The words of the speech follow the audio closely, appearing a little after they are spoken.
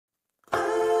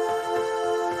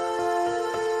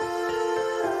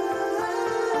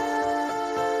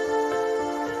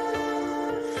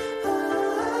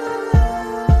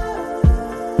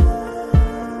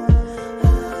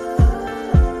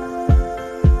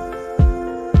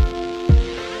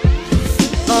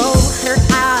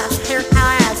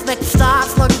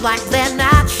like they're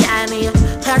not shiny.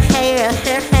 Her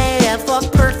hair falls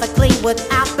perfectly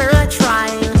without her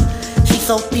trying. She's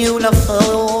so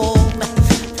beautiful,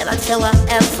 and I tell her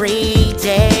every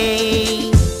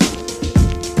day.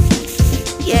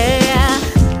 Yeah,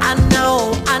 I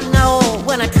know,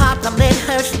 when I compliment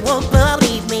her she won't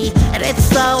believe me. And it's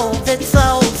so,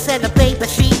 said the baby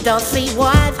she don't see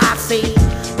what I see.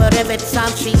 But every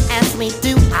time she asks me,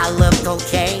 do I look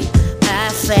okay? I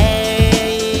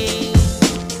say,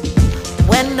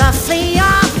 when I see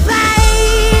your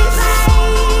face,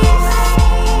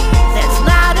 there's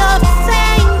not a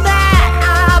thing that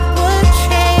I would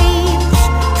change.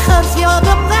 'Cause you're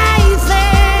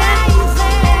amazing,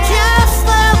 just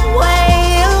the way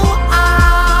you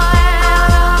are.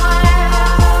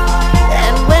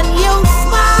 And when you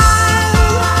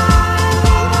smile,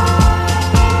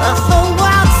 the whole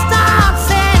world stops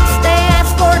and stares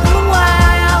for a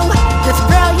while. 'Cause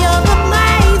girl, you're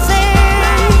amazing,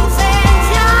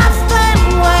 just the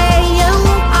way you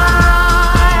are.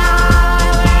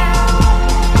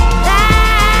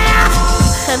 Yeah.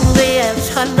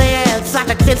 Her lips like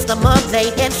a kiss the mother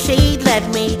and she let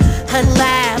me.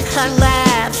 Her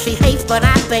laugh, she hates but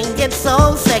I think it's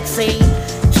so sexy.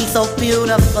 She's so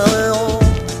beautiful,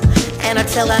 and I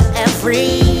tell her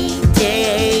every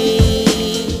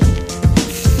day.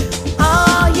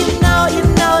 Oh, you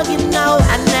know,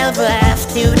 I never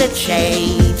asked you to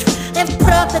change. If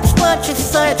perfect's what you're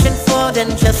searching for, then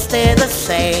just stay the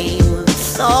same.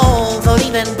 So don't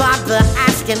even bother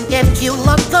asking if you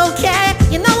look okay.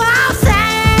 You know what I'll say?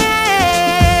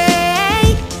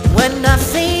 When I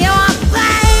see your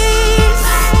face,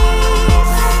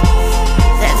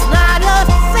 there's not a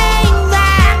thing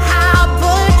that I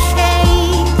would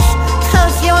change.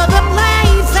 'Cause you're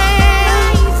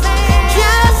amazing,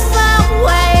 just the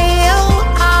way you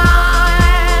are.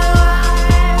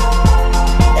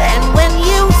 And when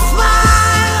you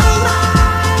smile,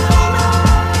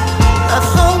 the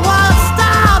whole world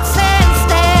stops and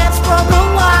stares for a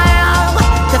while.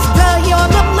 'Cause girl,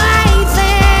 you're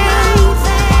amazing,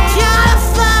 just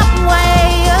the way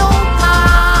you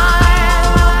are.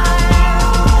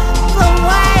 The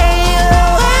way you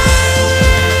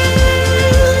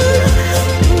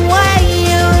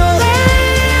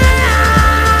are.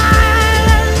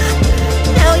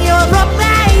 Now you're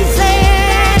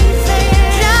amazing,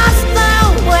 just the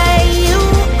way you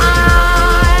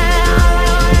are.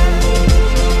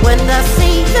 When I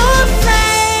see your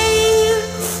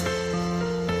face,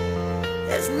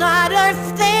 there's not a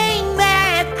thing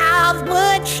that I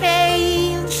would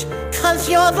change. 'Cause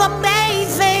you're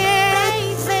amazing,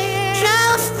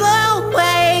 just the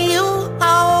way you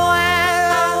are.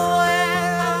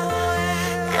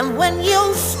 And when you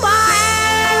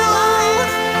smile,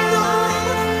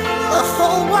 the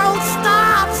whole world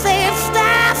stops and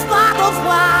stares for a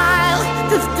while.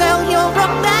 'Cause girl, you're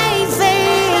amazing.